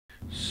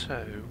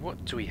So,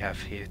 what do we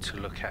have here to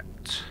look at?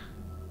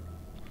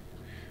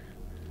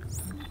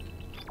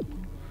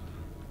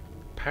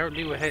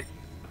 Apparently we're hit.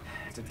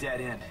 It's a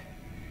dead end.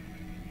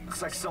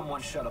 Looks like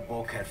someone shut a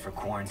bulkhead for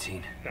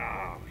quarantine.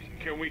 Ah,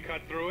 can we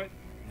cut through it?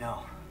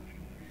 No.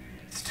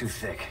 It's too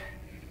thick.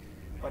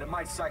 But it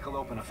might cycle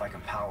open if I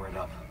can power it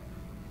up.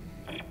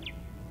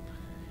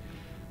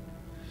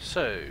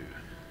 So...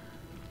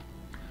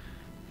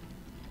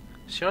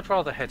 See, I'd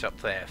rather head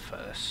up there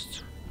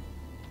first.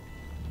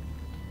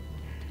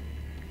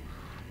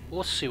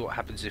 We'll see what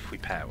happens if we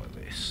power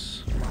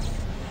this.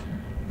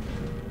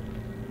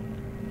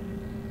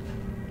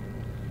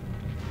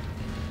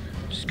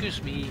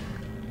 Excuse me.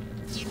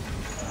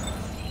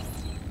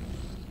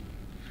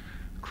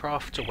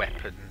 Craft a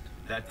weapon.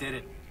 That did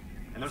it.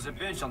 And there's a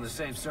bench on the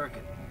same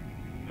circuit.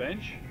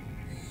 Bench?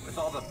 With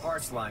all the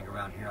parts lying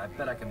around here, I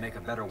bet I can make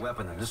a better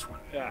weapon than this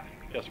one. Yeah,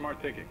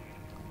 smart thinking.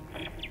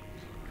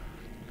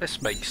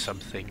 Let's make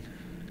something.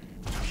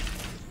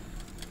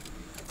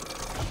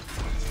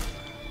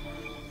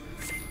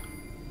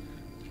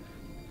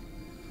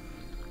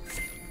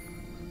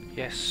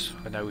 Yes,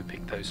 I know we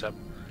picked those up.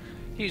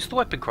 Use the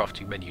weapon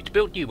crafting menu to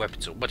build new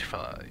weapons or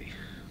modify.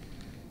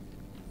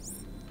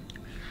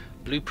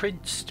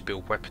 Blueprints to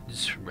build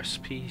weapons from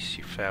recipes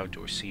you found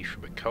or received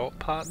from a co-op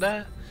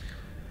partner.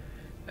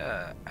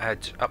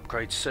 Add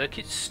upgrade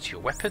circuits to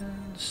your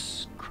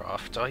weapons.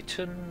 Craft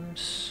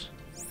items.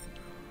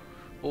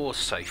 Or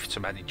safe to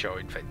manage your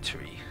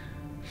inventory.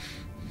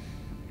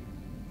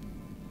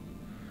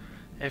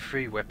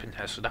 Every weapon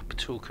has an upper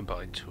tool,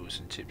 combined tools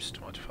and tips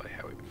to modify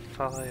how it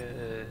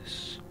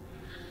fires.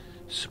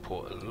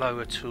 Support a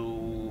lower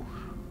tool.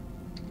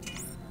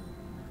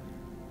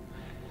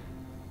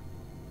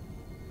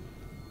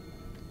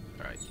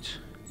 Right.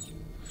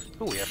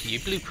 Oh, we have new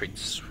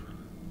blueprints.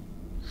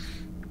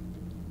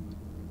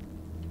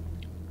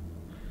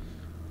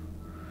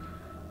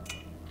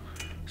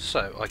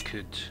 So I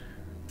could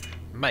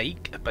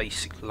make a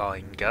basic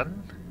line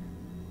gun.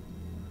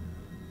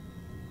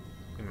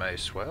 We may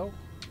as well.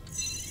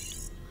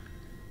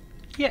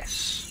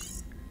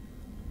 Yes.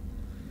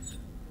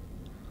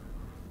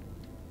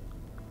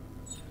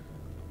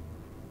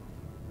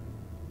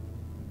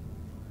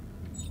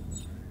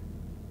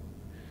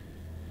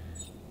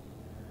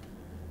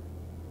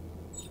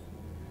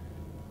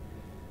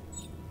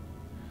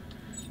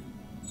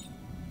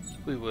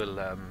 We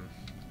will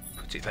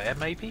put it there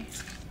maybe.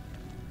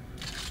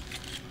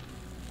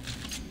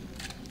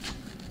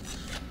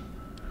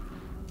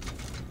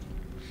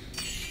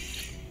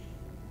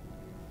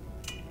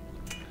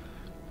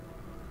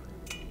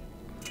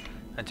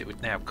 And it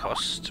would now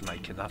cost to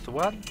make another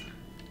one.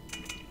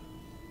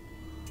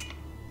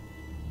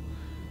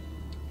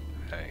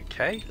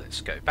 Okay, let's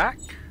go back.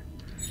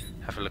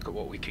 Have a look at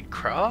what we can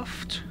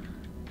craft.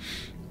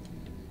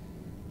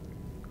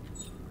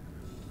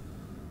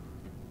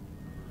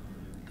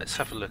 Let's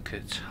have a look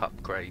at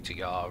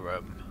upgrading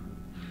our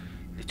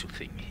little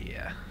thing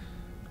here.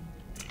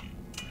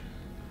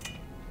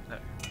 No,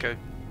 go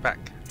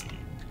back.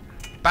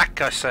 Back,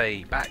 I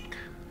say, back.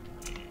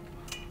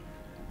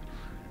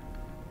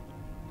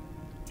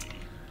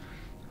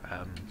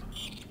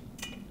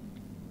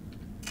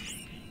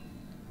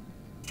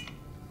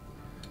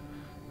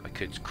 I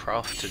could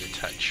craft an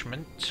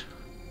attachment,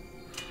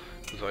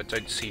 although I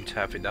don't seem to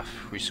have enough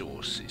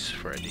resources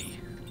for any.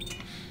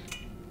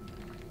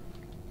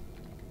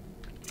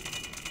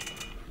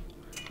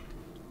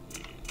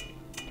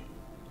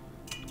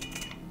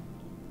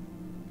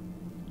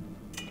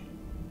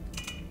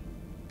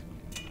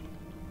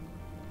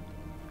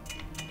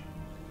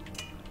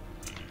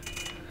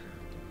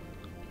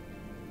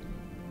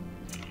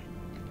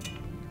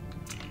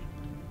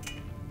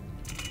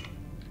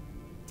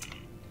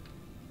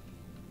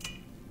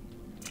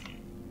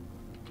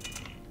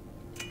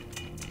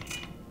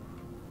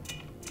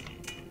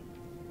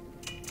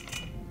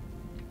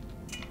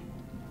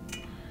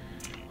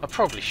 I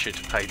probably should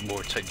have paid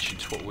more attention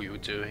to what we were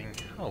doing.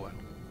 Oh well.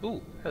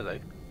 Ooh, hello.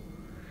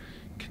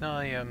 Can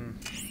I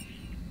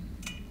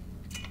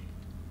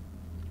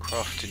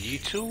craft a new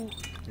tool?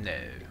 No.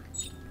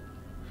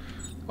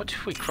 What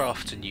if we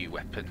craft a new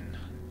weapon?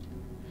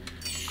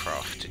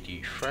 Craft a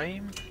new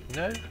frame?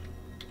 No.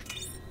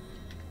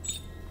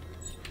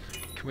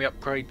 Can we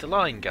upgrade the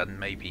line gun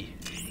maybe?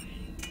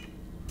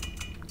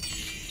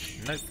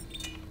 Nope.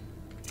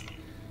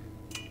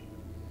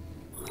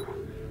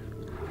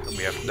 And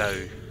we have no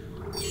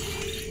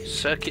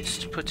circuits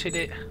to put in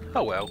it.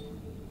 Oh well.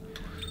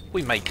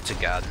 We make it a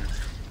gun.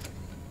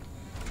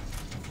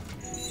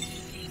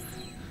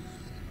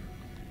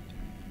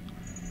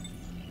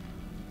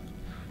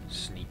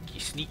 Sneaky,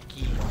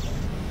 sneaky.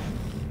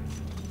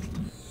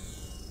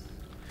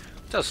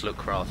 Does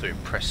look rather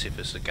impressive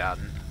as a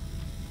gun.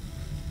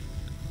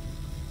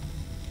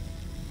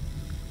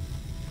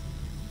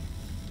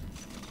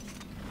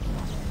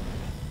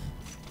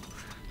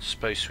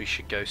 Suppose we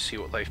should go see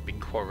what they've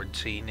been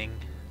quarantining.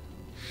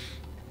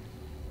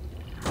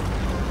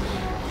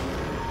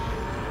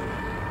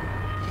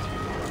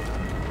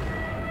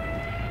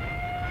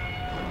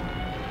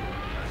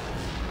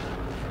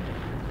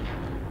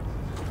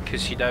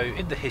 Because, you know,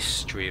 in the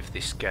history of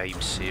this game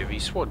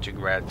series, wandering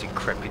around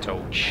decrepit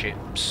old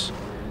ships,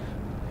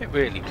 it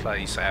really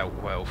plays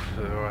out well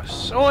for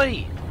us.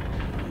 Oi!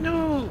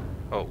 No!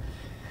 Oh,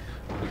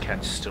 we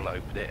can still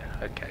open it.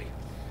 Okay.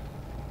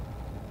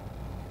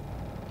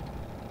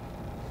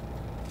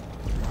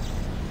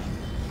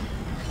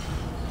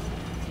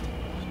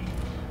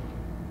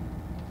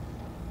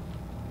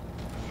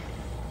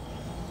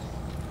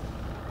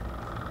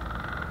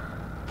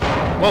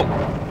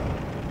 Whoa!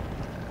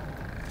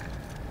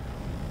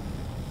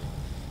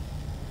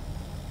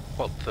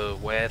 What the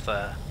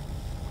weather?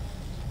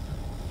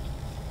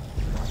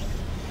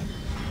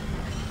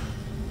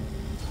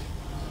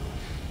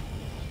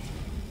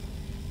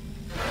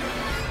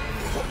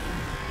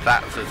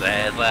 That the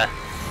there.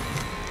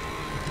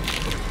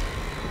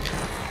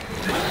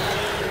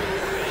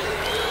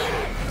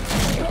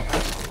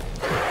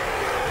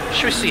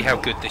 Should we see how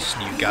good this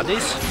new gun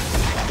is?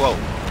 Whoa.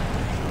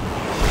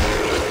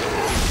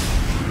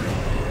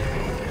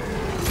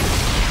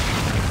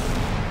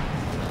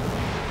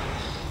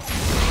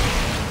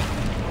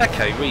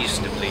 Okay,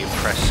 reasonably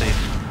impressive.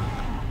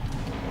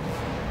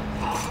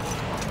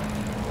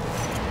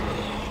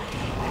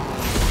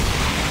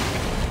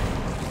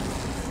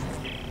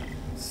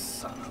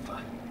 Son of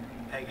a...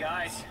 Hey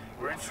guys,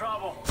 we're in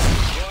trouble.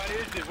 What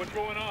is it? What's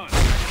going on?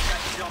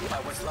 Got jumped by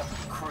what's left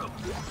of the crew.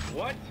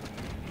 What?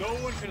 No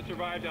one could have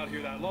survived out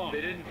here that long.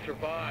 They didn't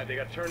survive. They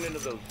got turned into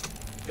those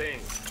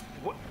things.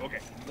 What? Okay,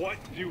 what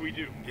do we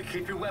do? You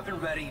keep your weapon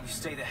ready and you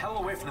stay the hell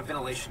away from the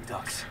ventilation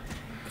ducts.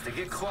 If they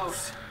get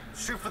close,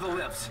 shoot for the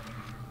lips.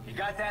 You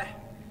got that?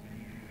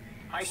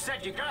 I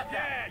said you got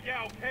that!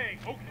 Yeah, okay.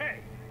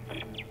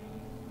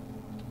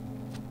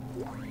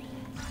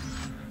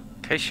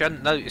 In case you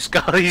hadn't noticed,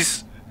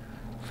 guys.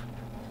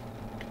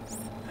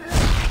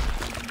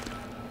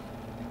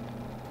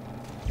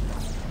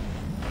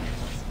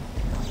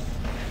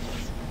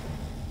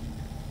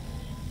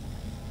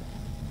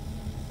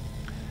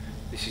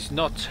 This is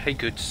not a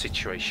good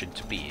situation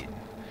to be in.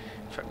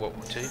 In fact, what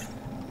we'll do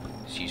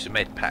is use a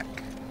med pack.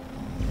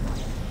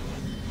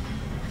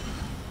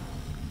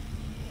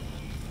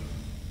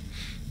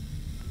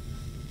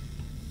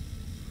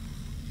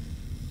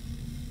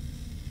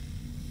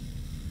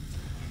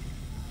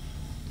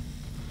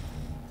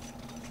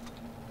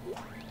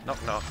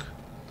 Knock knock.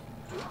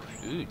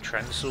 Ooh,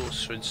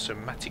 Transource and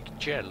somatic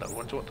gel. I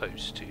wonder what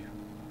those do.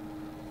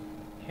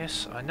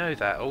 Yes, I know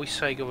that. Are we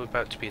saying I'm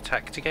about to be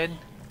attacked again?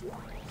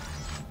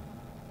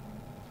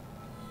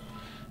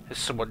 Has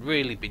someone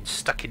really been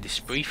stuck in this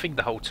briefing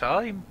the whole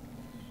time?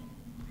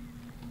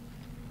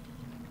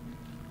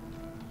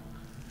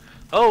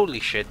 Holy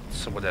shit,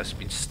 someone has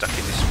been stuck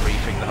in this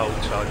briefing the whole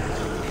time.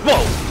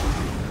 Whoa!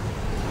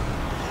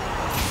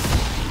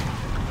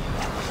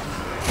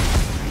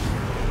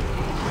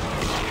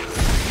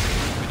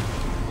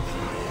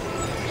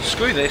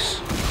 Screw this.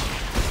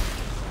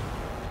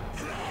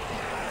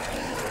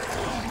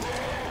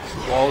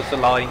 While the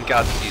line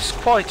gun is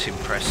quite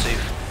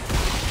impressive,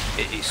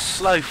 it is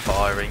slow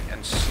firing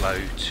and slow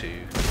to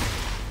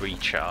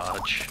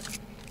recharge.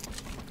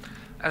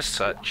 As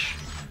such,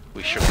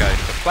 we shall go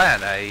for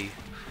plan A,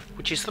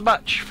 which is the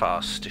much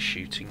faster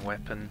shooting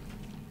weapon.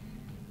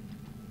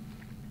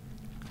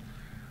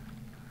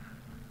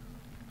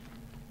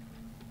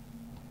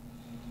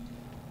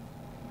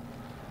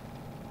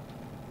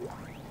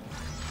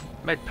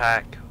 Med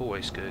pack,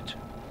 always good.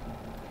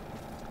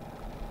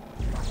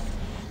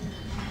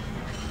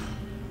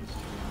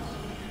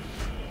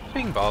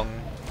 Bing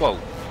bong. Whoa.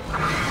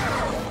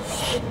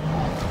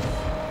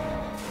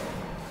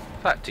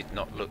 That did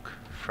not look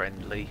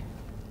friendly.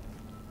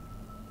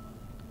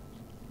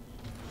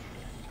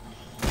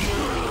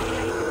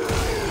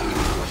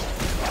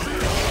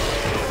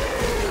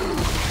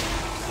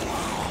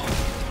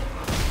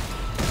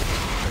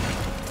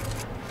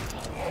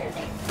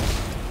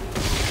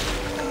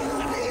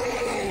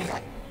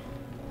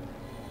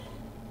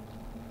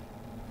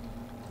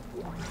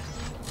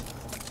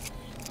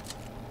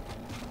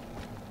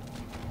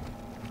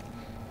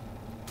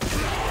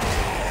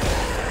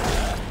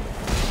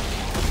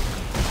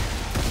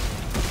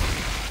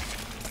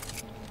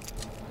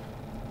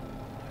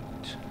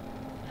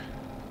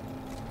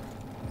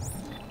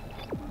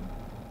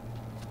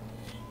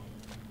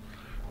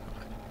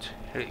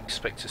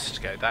 Expect us to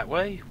go that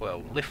way.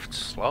 Well,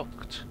 lift's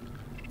locked.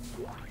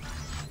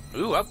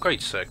 Ooh,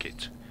 upgrade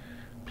circuit.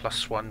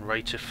 +1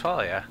 rate of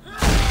fire.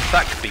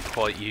 That could be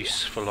quite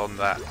useful on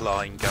that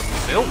line gun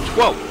built.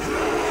 Whoa!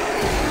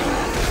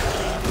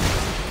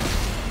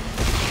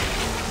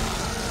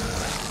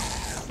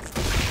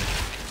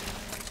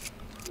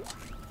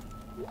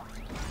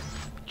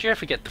 Do you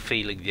ever get the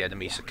feeling the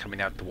enemies are coming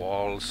out the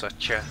walls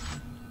at you?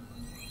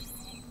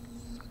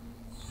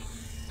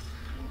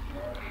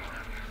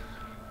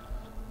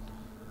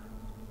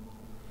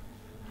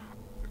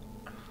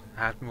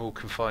 Admiral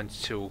confined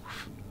till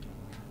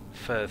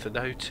further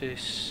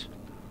notice.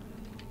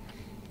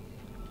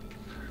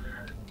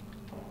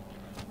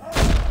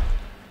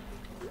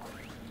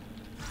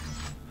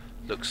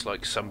 Looks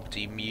like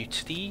somebody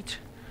mutinied.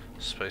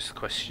 Suppose the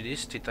question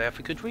is, did they have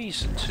a good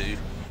reason to?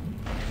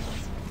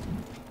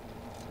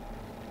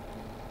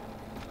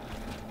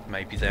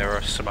 Maybe there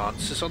are some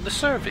answers on the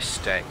service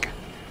deck.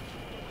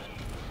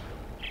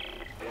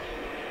 They're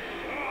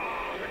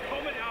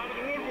coming out of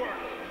the woodwork!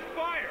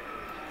 Fire!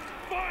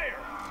 Fire!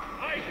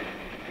 Isaac,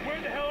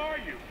 where the hell are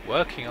you?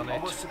 Working on it.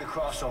 Almost to the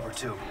crossover,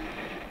 too.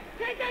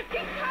 They just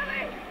keep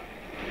coming!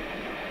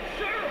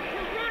 Sir,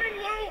 we're running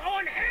low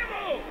on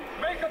ammo!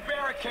 Make a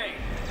barricade.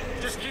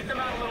 Just keep them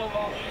out a little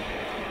longer.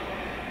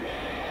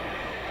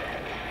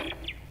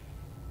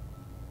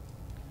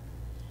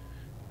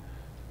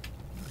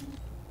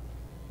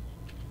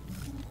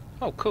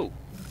 Oh, cool.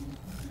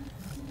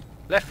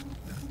 Left.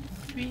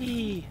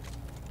 Whee.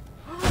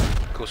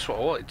 Of course, what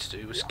I wanted to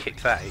do was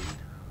kick that in.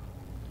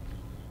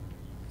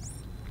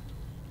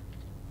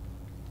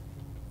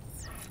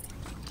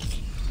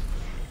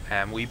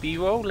 And we be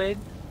rolling.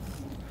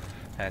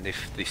 And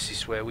if this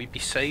is where we be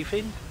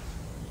saving,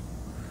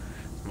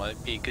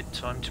 might be a good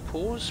time to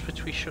pause,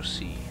 but we shall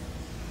see.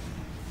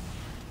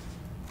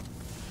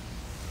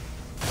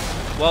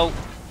 Well.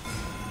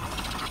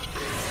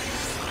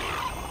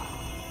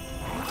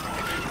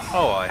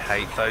 Oh, I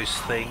hate those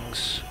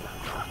things.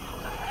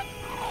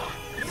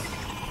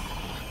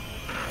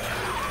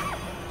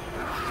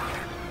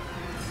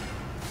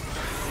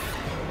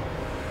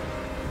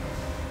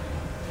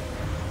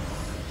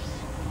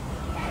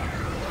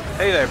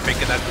 Hey there, big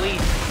and ugly.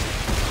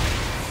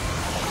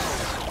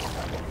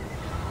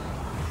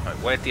 Right,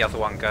 where'd the other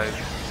one go?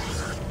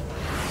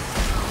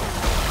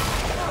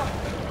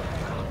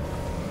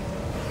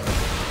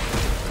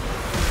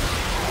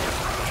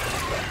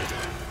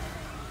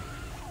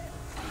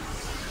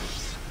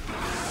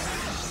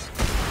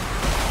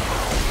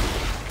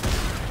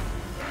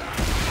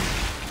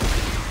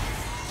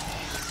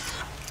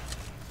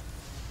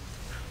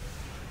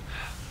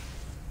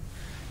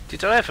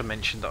 Did I ever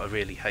mention that I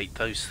really hate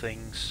those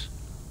things?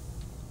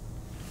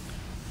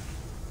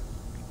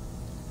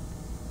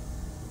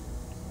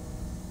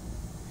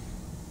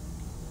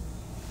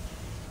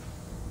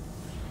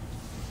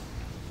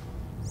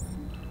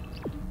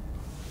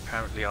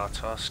 Apparently our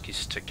task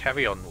is to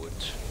carry onward.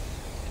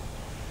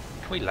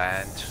 Can we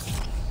land?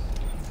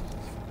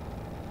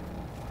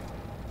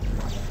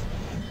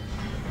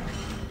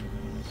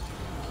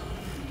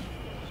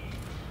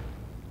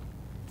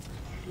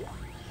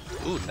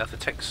 Ooh, another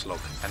text log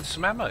and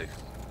some ammo.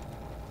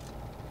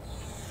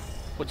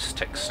 What does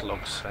text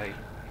log say?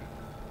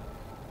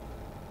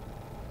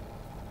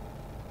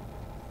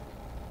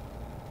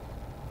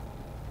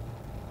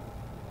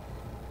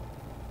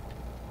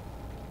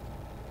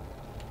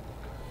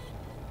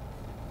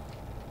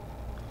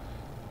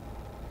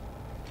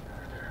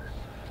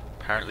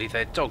 Apparently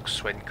their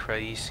dogs went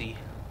crazy.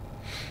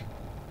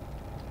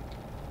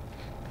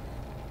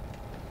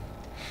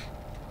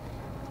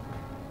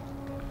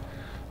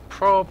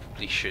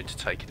 Probably should have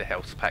taken a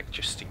health pack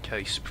just in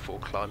case before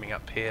climbing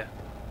up here.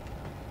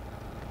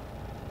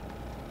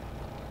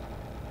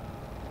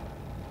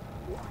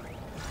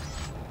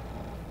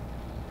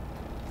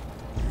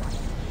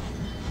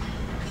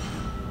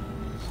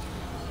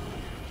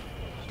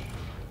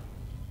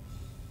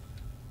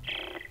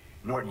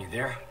 Norton, you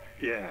there?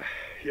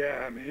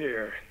 Yeah, I'm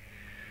here.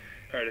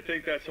 Alright, I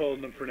think that's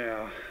holding them for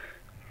now.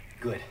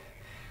 Good.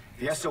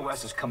 The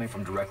SOS is coming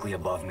from directly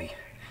above me.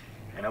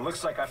 And it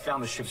looks like I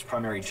found the ship's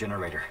primary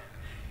generator.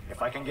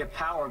 If I can get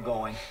power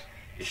going,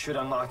 it should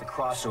unlock the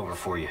crossover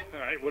for you.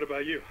 Alright, what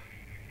about you?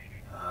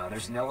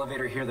 There's an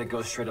elevator here that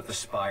goes straight up the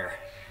spire.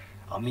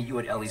 I'll meet you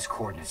at Ellie's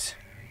coordinates.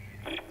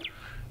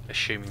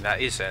 Assuming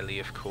that is Ellie,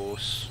 of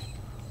course.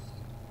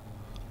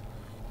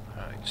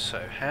 Right,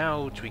 so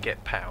how do we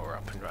get power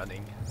up and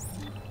running?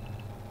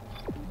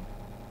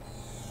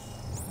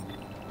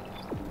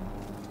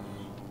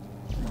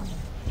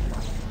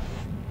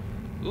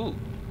 Ooh,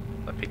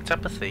 I picked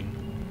up a thing.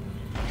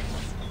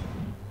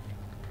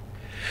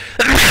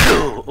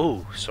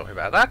 Oh, sorry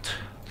about that.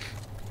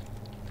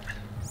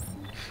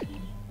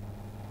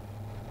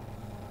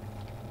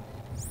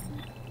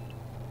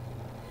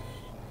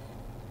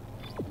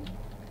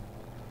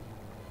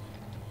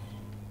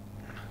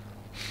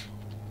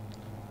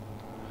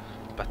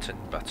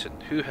 Button.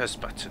 Who has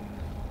button?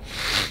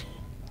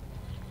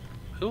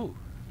 Ooh,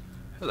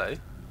 hello.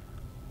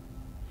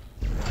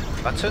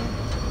 Button?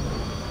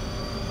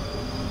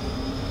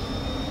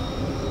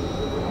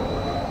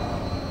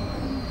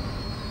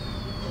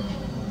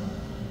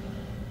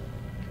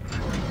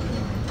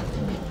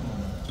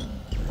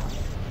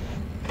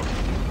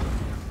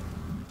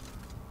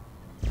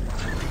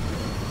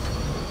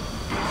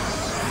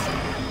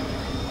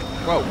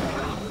 Whoa.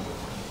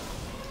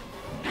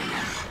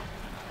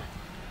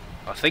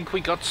 I think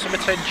we got some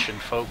attention,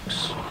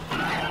 folks.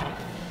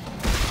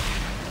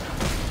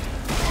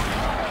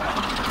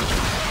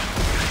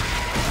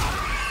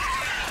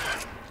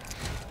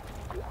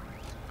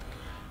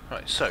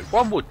 Right, so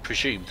one would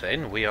presume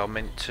then we are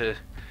meant to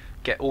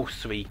get all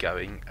three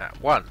going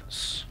at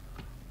once.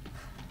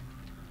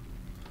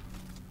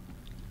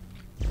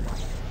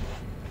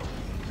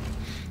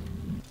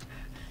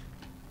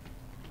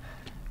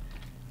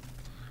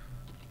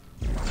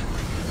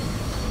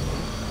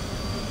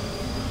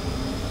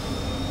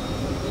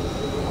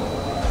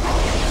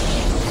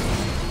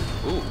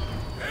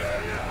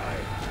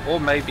 Or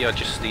maybe I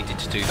just needed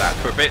to do that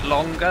for a bit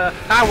longer.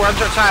 Ah, we're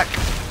under attack!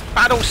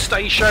 Battle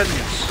stations!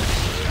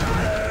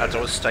 I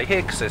don't want to stay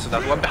here because there's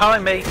another one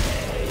behind me.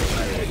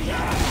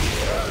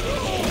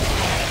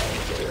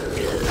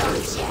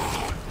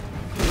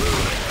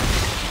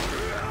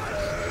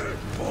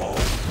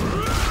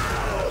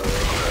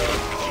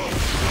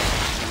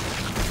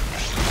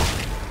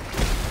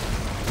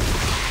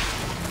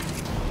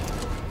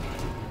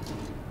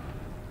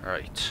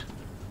 Right.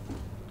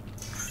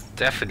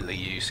 Definitely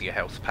using a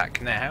health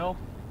pack now.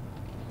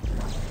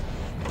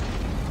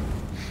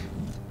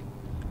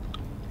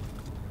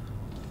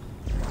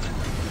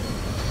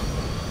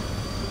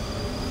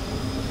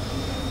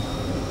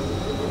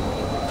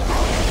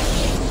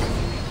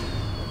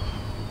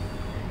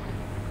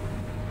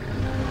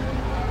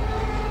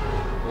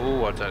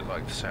 Oh, I don't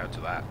like the sound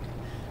of that.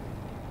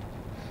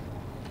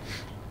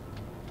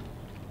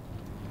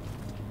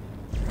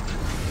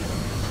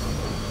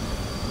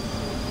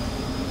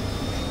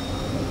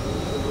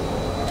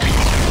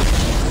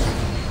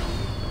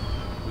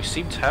 We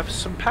seem to have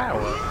some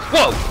power.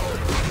 Whoa!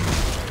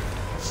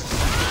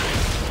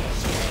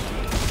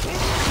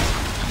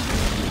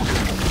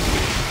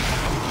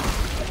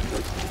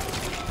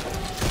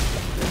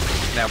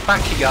 Now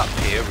backing up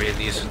here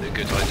really isn't a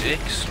good idea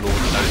because Lord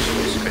knows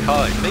what's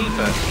behind me,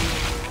 but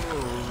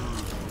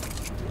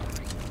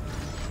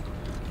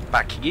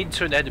backing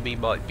into an enemy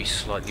might be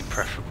slightly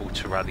preferable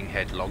to running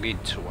headlong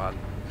into one.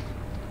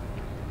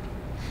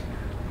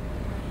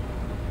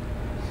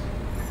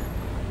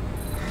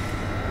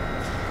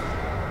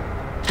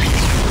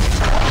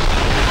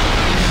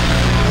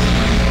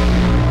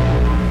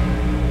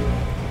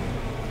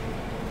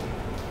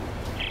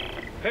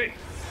 Hey,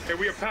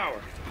 we have power.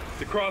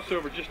 The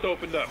crossover just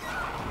opened up.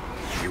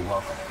 You're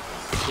welcome.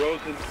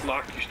 Rosen,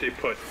 Locke, you stay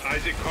put.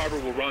 Isaac Carver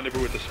will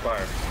rendezvous with the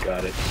Spire.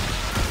 Got it.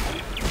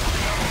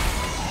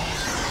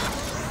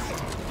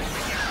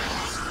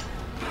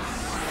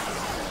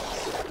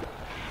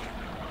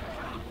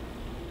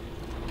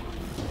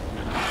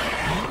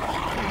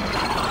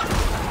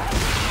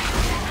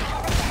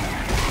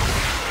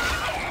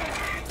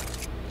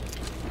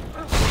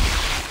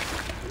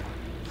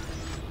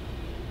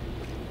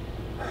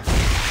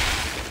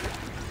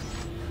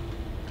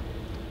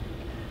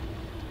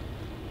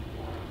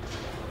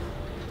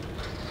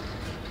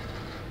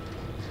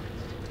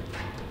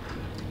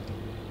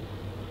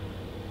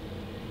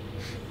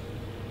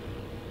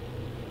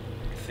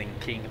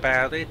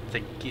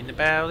 Thinking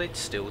about it,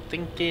 still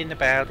thinking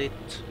about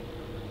it.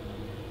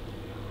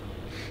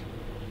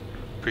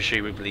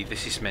 Presumably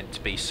this is meant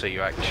to be so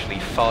you actually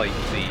fight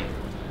the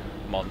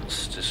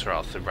monsters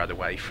rather than run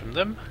away from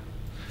them.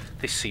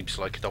 This seems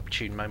like an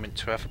opportune moment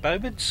to have a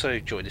moment, so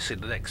join us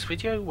in the next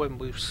video when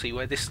we'll see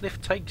where this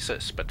lift takes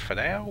us. But for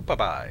now, bye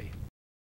bye.